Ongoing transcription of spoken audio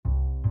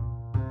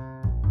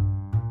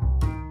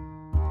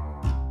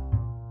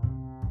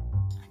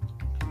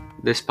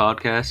This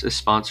podcast is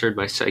sponsored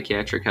by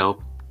Psychiatric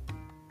Help.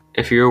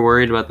 If you're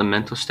worried about the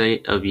mental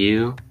state of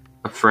you,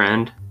 a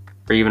friend,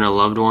 or even a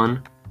loved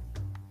one,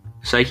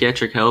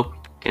 Psychiatric Help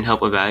can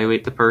help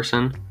evaluate the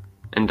person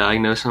and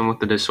diagnose them with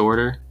the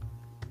disorder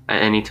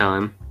at any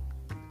time.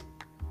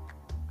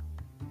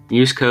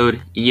 Use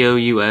code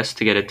EOUS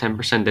to get a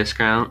 10%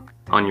 discount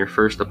on your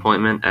first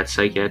appointment at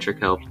Psychiatric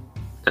Help.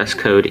 That's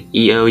code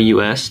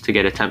EOUS to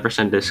get a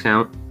 10%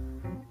 discount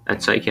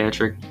at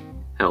Psychiatric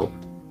Help.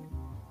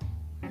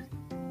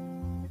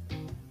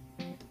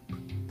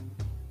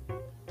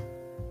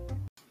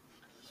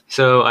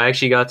 So I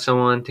actually got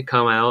someone to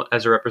come out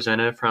as a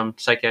representative from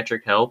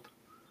Psychiatric Help.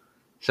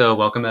 So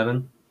welcome,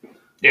 Evan.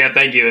 Yeah,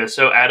 thank you.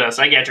 So at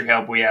Psychiatric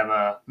Help, we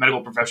have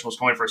medical professionals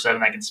 24/7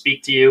 that can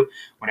speak to you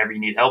whenever you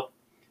need help,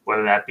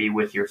 whether that be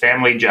with your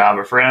family, job,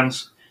 or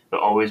friends.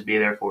 They'll always be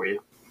there for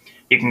you.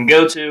 You can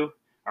go to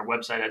our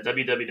website at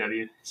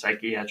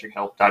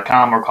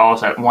www.psychiatrichelp.com or call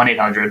us at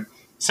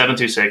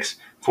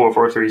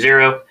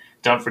 1-800-726-4430.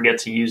 Don't forget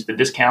to use the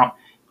discount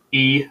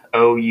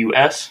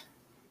EOUS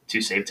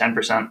to save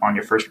 10% on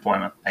your first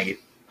appointment. Thank you.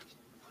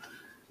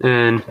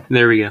 And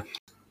there we go.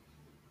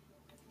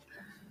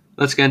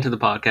 Let's get into the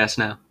podcast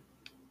now.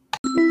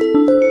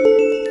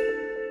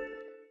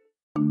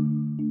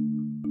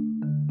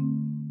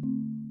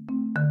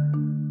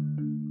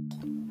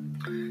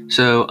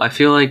 So I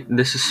feel like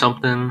this is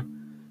something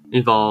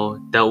we've all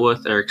dealt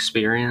with or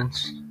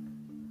experienced,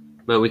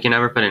 but we can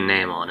never put a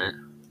name on it.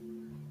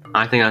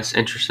 I think that's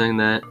interesting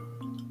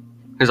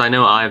because I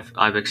know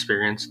I've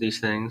experienced these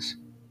things,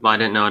 but I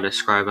didn't know how to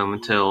describe them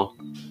until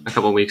a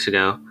couple weeks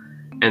ago,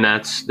 and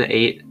that's the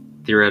 8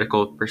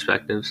 theoretical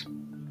perspectives.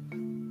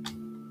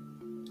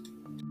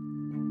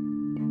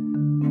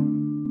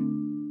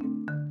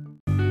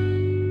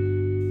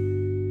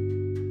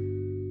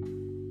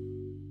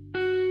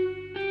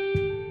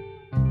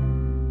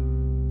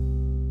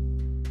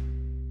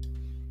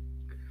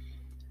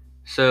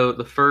 So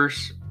the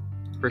first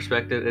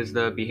perspective is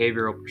the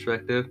behavioral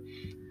perspective,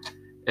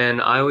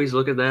 and I always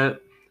look at that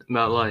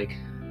about like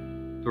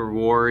the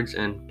rewards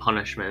and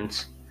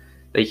punishments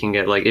that you can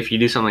get. Like if you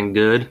do something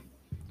good,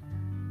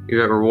 you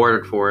get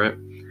rewarded for it,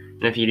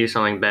 and if you do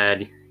something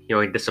bad, you're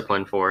like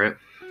disciplined for it.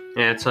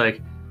 And it's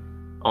like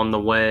on the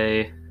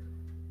way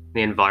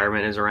the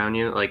environment is around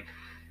you, like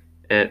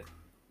it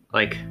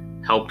like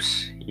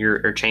helps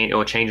it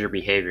will change your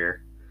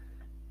behavior.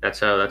 That's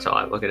how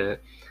I look at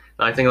it.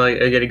 I think like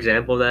a good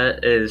example of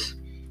that is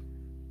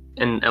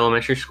in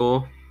elementary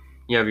school,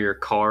 you have your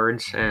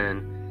cards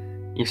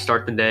and you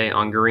start the day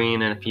on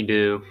green, and if you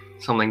do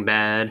something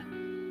bad,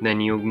 then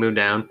you move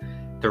down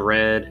to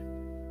red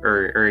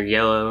or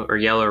yellow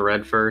or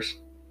red first.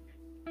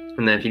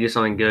 And then if you do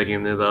something good, you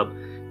move up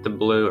to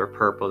blue or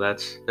purple.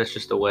 That's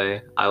just the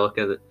way I look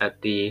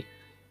at the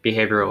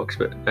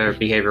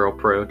behavioral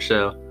approach.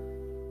 So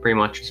pretty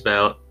much it's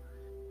about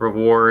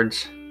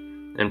rewards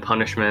and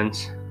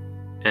punishments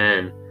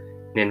and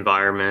the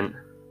environment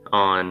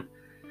on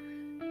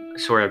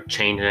sort of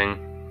changing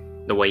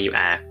the way you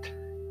act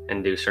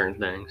and do certain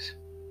things.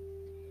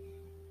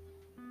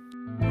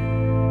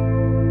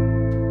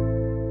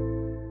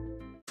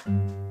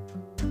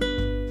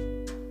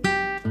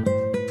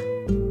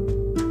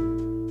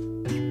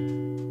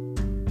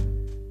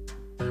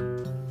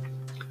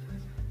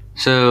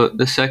 So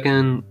the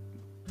second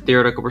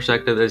theoretical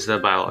perspective is the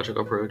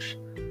biological approach.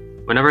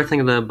 Whenever I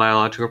think of the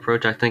biological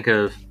approach, I think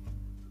of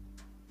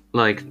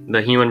like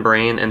the human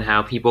brain and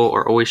how people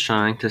are always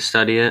trying to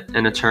study it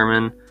and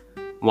determine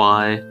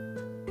why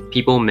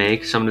people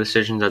make some of the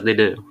decisions that they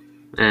do.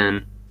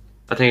 And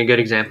I think a good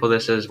example of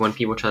this is when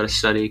people try to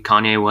study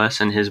Kanye West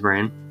and his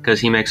brain,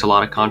 because he makes a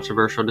lot of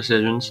controversial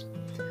decisions.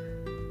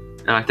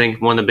 And I think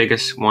one of the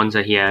biggest ones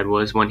that he had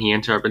was when he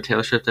interrupted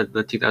Taylor Swift at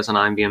the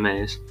 2009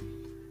 VMAs.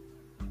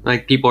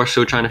 Like people are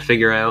still trying to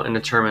figure out and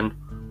determine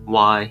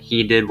why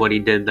he did what he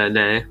did that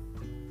day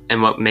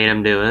and what made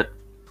him do it.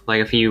 Like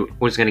if he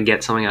was going to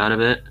get something out of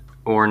it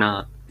or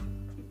not.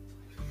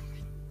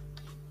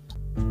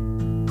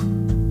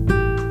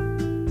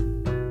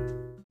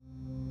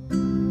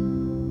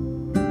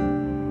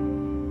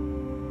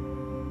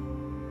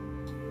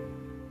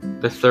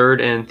 The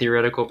third and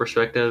theoretical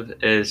perspective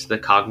is the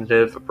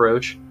cognitive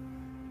approach.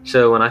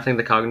 So when I think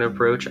the cognitive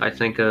approach, I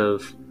think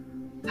of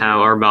how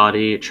our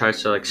body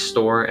tries to like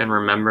store and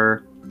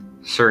remember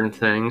certain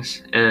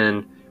things,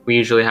 and we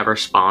usually have a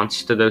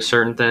response to those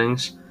certain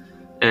things,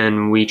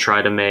 and we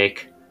try to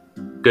make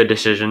good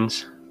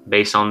decisions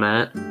based on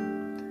that.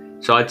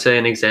 So I'd say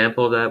an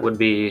example of that would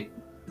be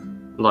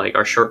like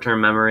our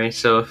short-term memory.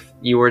 So if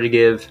you were to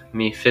give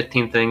me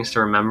 15 things to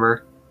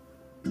remember,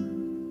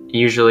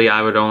 usually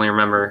I would only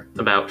remember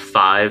about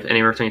 5,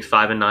 anywhere between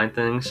 5 and 9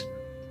 things.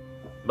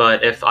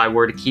 But if I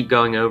were to keep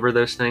going over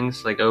those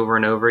things like over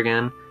and over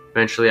again,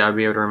 eventually I'd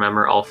be able to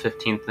remember all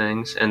 15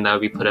 things, and that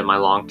would be put in my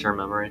long-term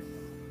memory.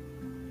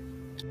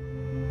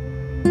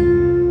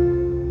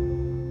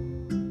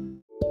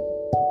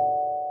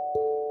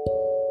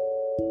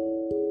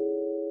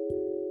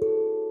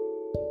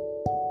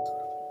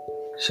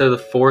 So the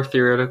fourth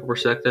theoretical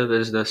perspective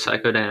is the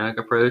psychodynamic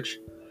approach.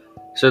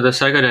 So the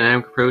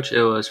psychodynamic approach,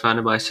 it was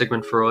founded by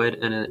Sigmund Freud,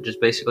 and it just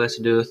basically has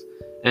to do with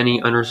any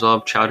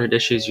unresolved childhood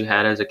issues you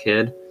had as a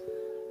kid.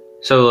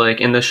 So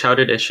like in the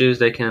childhood issues,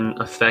 they can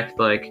affect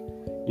like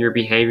your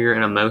behavior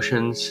and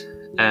emotions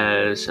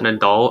as an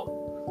adult,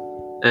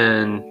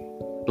 and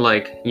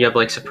like you have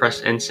like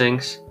suppressed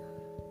instincts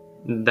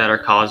that are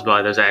caused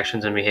by those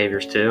actions and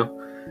behaviors too.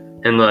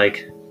 And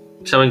like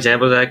some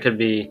examples of that could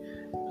be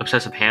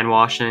obsessive hand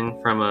washing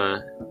from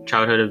a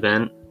childhood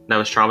event that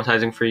was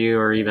traumatizing for you,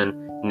 or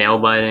even nail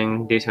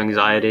biting due to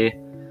anxiety,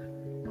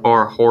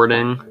 or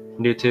hoarding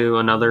due to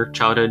another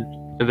childhood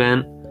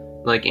event.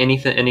 Like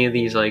any of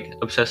these like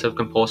obsessive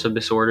compulsive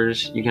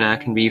disorders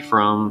can be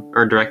from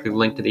or directly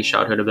linked to these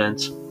childhood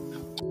events.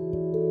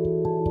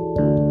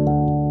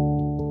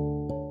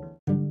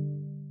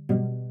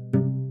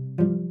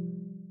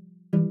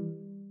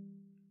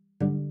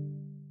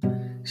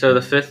 So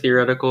the fifth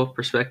theoretical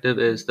perspective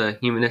is the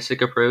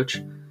humanistic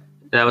approach.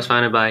 That was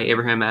founded by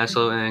Abraham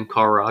Maslow and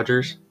Carl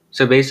Rogers.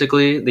 So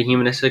basically, the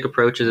humanistic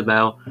approach is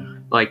about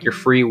like your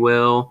free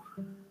will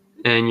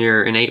and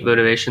your innate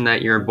motivation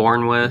that you're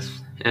born with,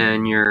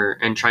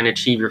 and trying to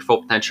achieve your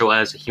full potential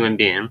as a human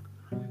being.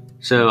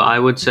 So I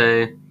would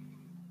say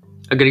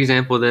a good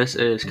example of this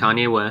is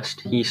Kanye West.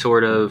 He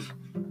sort of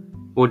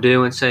will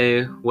do and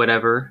say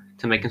whatever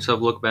to make himself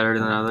look better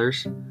than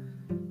others.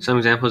 Some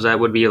examples of that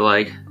would be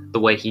like the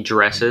way he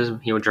dresses.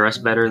 He would dress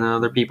better than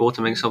other people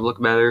to make himself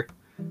look better.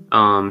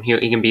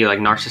 He can be like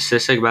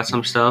narcissistic about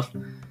some stuff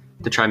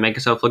to try and make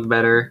himself look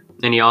better.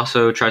 And he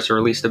also tries to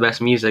release the best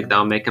music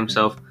that'll make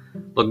himself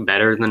look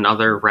better than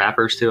other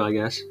rappers too, I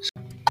guess.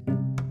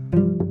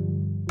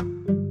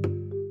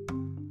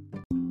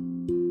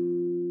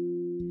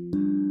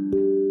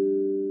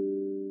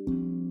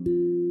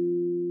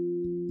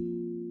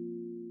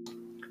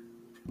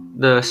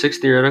 The sixth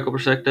theoretical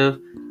perspective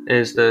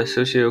is the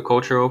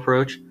sociocultural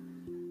approach.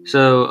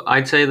 So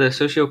I'd say the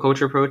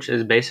sociocultural approach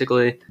is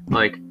basically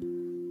like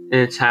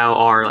it's how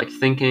our like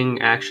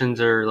thinking, actions,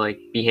 or like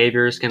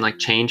behaviors can like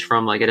change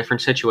from like a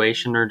different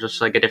situation or just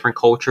like a different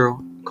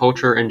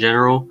culture in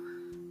general.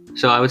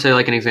 So I would say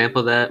like an example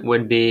of that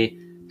would be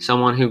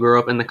someone who grew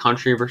up in the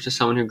country versus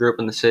someone who grew up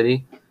in the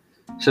city.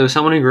 So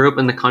someone who grew up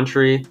in the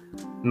country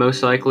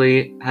most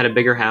likely had a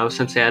bigger house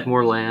since they had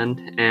more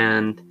land,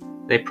 and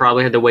they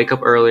probably had to wake up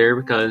earlier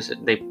because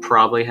they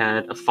probably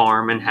had a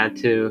farm and had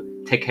to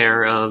take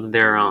care of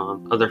their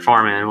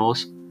farm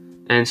animals.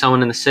 And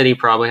someone in the city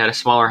probably had a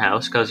smaller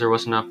house because there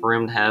wasn't enough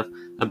room to have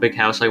a big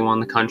house like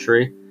one in the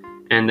country.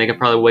 And they could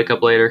probably wake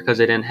up later because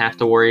they didn't have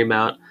to worry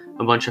about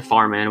a bunch of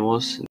farm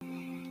animals.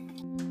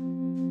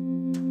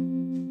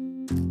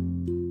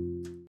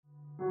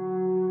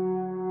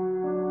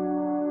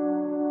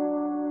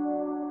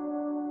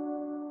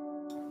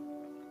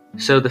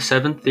 So the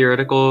seventh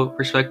theoretical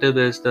perspective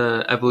is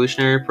the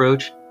evolutionary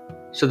approach.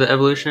 So the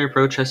evolutionary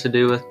approach has to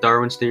do with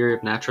Darwin's theory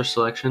of natural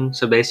selection.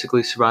 So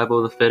basically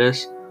survival of the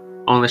fittest.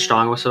 Only the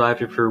strong will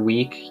survive. If you're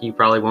weak, you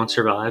probably won't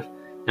survive.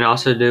 And it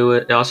also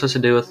has to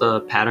do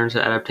with patterns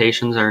of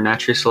adaptations that are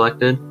naturally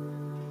selected,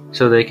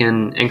 so they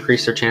can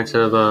increase their chance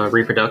of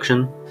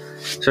reproduction.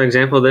 So an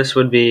example of this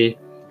would be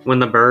when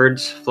the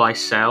birds fly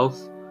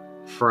south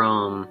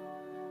from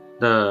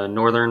the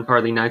northern part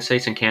of the United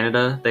States and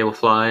Canada, they will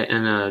fly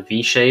in a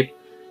V shape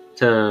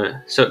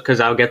because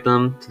that'll get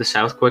them to the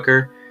south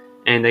quicker.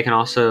 And they can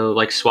also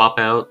like swap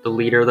out the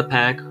leader of the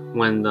pack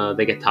when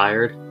they get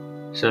tired.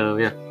 So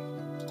yeah.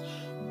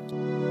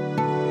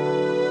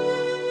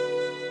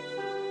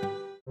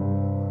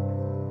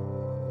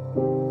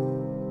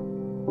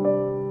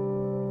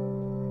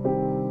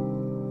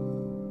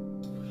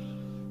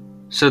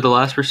 So the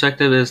last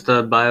perspective is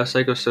the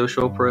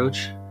biopsychosocial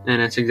approach,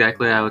 and it's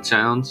exactly how it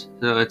sounds.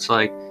 So it's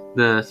like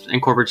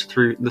incorporates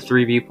the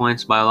three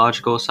viewpoints: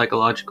 biological,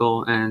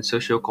 psychological, and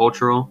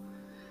sociocultural.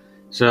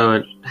 So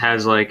it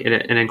has like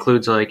it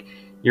includes like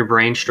your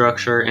brain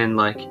structure and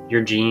like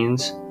your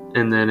genes,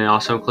 and then it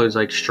also includes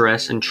like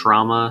stress and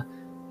trauma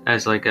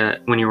as like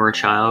when you were a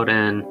child,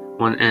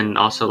 and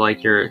also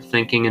like your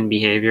thinking and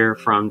behavior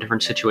from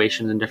different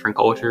situations and different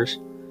cultures.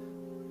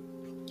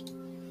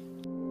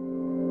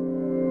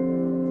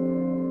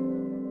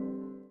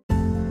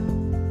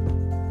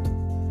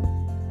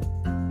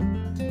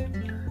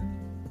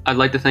 I'd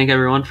like to thank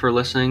everyone for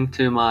listening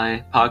to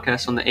my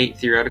podcast on the 8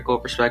 theoretical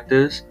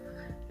perspectives.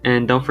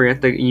 And don't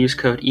forget to use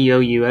code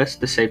EOUS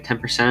to save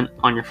 10%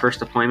 on your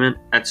first appointment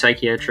at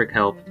Psychiatric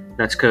Help.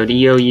 That's code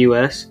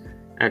EOUS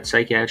at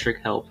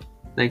Psychiatric Help.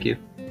 Thank you.